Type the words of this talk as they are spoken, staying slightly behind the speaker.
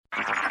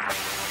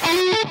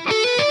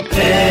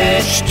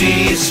HD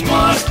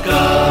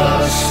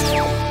Smartcast.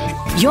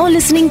 You're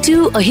listening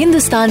to a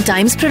Hindustan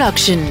Times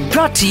production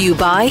brought to you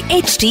by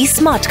HD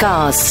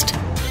Smartcast.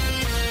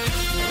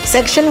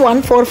 Section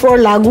 144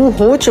 लागू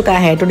हो चुका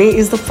है. Today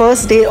is the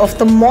first day of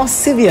the more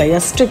severe या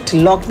strict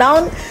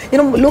lockdown.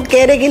 लोग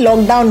कह रहे हैं कि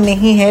लॉकडाउन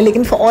नहीं है,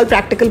 लेकिन फॉर ऑल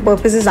प्रैक्टिकल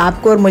पर्पसेस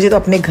आपको और मुझे तो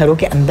अपने घरों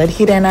के अंदर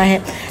ही रहना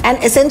है. एंड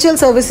एसेंशियल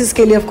सर्विसेज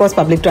के लिए ऑफ कोर्स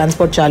पब्लिक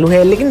ट्रांसपोर्ट चालू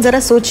है. लेकिन जरा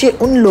सोचिए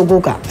उन लोगों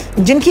का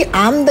जिनकी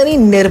आमदनी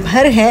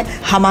निर्भर है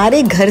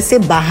हमारे घर से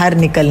बाहर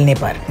निकलने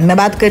पर. मैं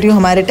बात कर रही हूँ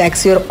हमारे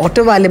टैक्सी और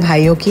ऑटो वाले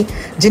भाइयों की,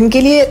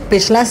 जिनके लिए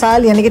पिछला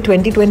साल यानी कि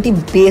 2020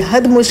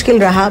 बेहद मुश्किल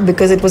रहा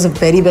because it was a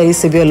very very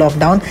severe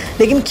lockdown.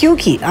 लेकिन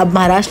क्योंकि अब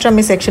महाराष्ट्र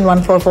में सेक्शन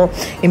 144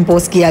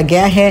 इम्पोज किया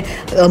गया है,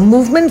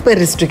 मूवमेंट पर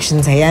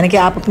रिस्ट्रिक्शंस है, यानी कि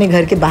आप अपने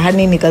घर के बाहर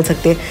नहीं निकल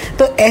सकते.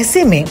 तो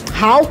ऐसे में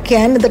how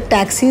can the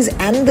taxis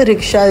and the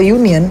rickshaw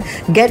union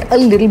get a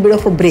little bit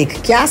of a break?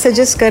 क्या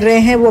सजेस्ट कर रहे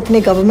हैं वो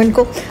अपने गवर्नमेंट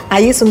को?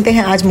 आइए सुनते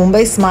हैं आज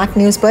मुंबई स्मार्ट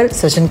न्यूज पर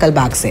सचिन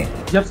कलबाग से.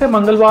 जब से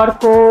मंगलवार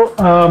को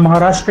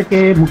महाराष्ट्र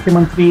के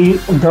मुख्यमंत्री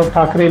उद्धव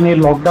ठाकरे ने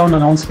लॉकडाउन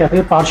अनाउंस किया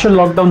था, पार्शियल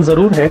लॉकडाउन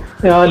जरूर है,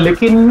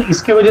 लेकिन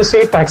इसके वजह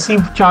से टैक्सी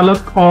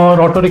चालक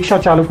और ऑटो रिक्शा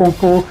चालकों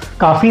को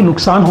काफी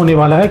नुकसान होने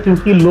वाला है,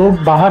 क्योंकि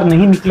लोग बाहर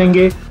नहीं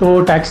निकलेंगे तो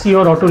टैक्सी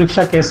और ऑटो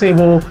रिक्शा कैसे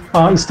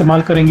वो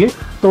इस्तेमाल करेंगे.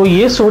 तो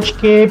ये सोच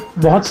के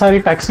बहुत सारे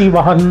टैक्सी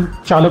वाहन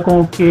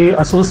चालकों के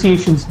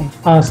एसोसिएशंस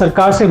ने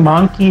सरकार से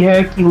मांग की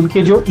है कि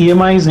उनके जो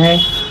EMIs हैं,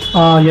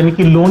 यानी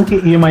कि लोन के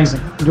EMIs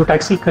हैं, जो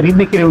टैक्सी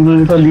खरीदने के लिए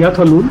उन्होंने लिया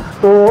था लोन,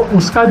 तो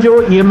उसका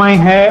जो EMI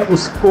है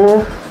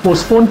उसको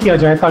पोस्टपोन किया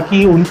जाए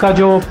ताकि उनका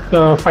जो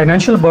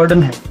फाइनेंशियल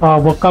बर्डन है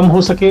वो कम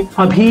हो सके.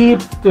 अभी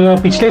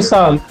पिछले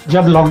साल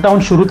जब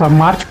लॉकडाउन शुरू था,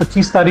 मार्च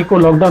 25 तारीख को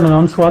लॉकडाउन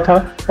अनाउंस हुआ था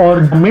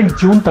और मिड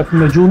जून तक,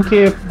 जून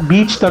के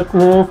बीच तक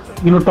वो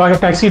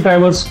टैक्सी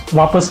ड्राइवर्स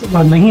वापस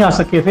नहीं आ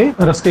सके थे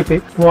रास्ते पे,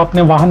 वो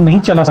अपने वाहन नहीं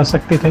चला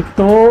सकते थे.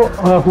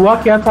 तो हुआ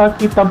क्या था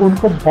कि तब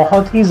उनको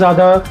बहुत ही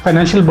ज्यादा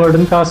फाइनेंशियल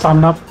बर्डन का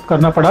सामना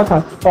करना पड़ा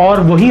था और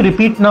वही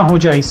रिपीट ना हो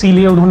जाए,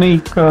 इसीलिए उन्होंने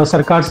एक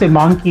सरकार से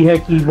मांग की है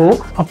कि वो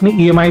अपने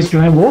EMIs जो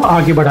है वो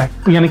आगे बढ़ाए,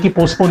 यानी कि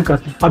पोस्टपोन कर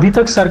दें. अभी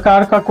तक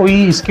सरकार का कोई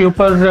इसके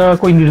ऊपर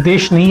कोई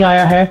निर्देश नहीं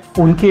आया है,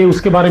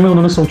 उसके बारे में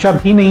उन्होंने सोचा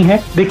भी नहीं है.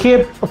 देखिए,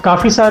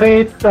 काफी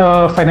सारे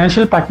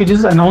फाइनेंशियल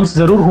पैकेजेस अनाउंस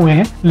जरूर हुए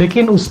हैं,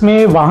 लेकिन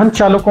उसमें वाहन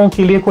चालकों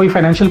के लिए कोई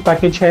फाइनेंशियल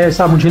पैकेज है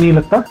ऐसा मुझे नहीं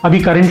लगता. अभी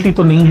करेंटली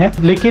तो नहीं है,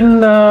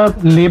 लेकिन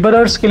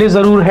लेबरर्स के लिए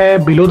जरूर है,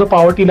 बिलो द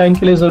पॉवर्टी लाइन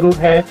के लिए जरूर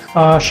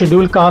है,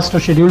 शेड्यूल कास्ट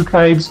और शेड्यूल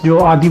ट्राइब्स जो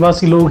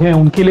आदिवासी लोग हैं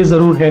उनके लिए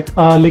जरूर है,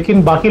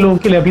 लेकिन बाकी लोगों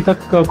के लिए अभी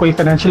तक कोई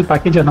फाइनेंशियल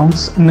पैकेज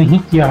अनाउंस नहीं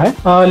किया है.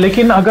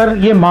 लेकिन अगर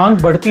ये मांग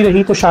बढ़ती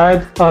रही तो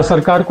शायद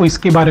सरकार को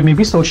इसके बारे में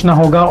भी सोचना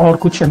होगा और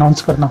कुछ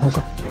अनाउंस करना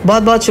होगा.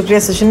 बहुत बहुत शुक्रिया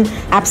Sachin.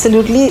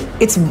 Absolutely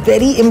it's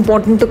very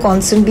important to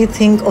constantly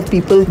think of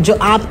people जो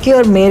आपके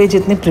और मेरे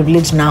जितने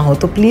प्रिविलेज ना हो.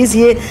 तो प्लीज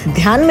ये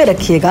ध्यान में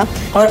रखिएगा.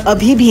 और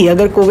अभी भी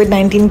अगर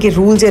कोविड-19 के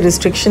रूल्स या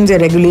रिस्ट्रिक्शंस या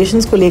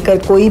रेगुलेशंस को लेकर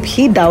कोई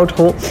भी डाउट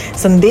हो,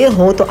 संदेह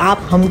हो, तो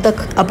आप हम तक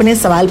अपने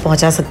सवाल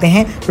पहुंचा सकते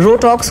हैं. रो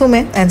टॉक्स हूं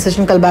मैं and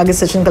Sachin Kalbag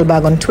is Sachin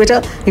Kalbag on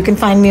Twitter. You can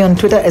find me on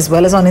Twitter as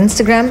well as on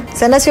Instagram.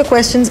 Send us your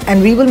questions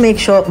and we will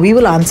make sure we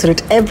will answer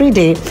it every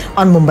day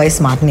on Mumbai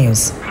Smart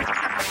News.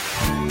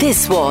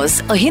 This was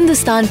a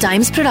Hindustan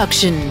Times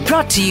production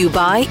brought to you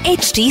by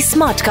HD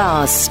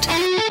Smartcast.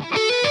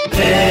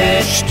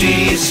 HD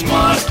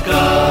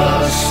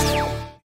Smartcast.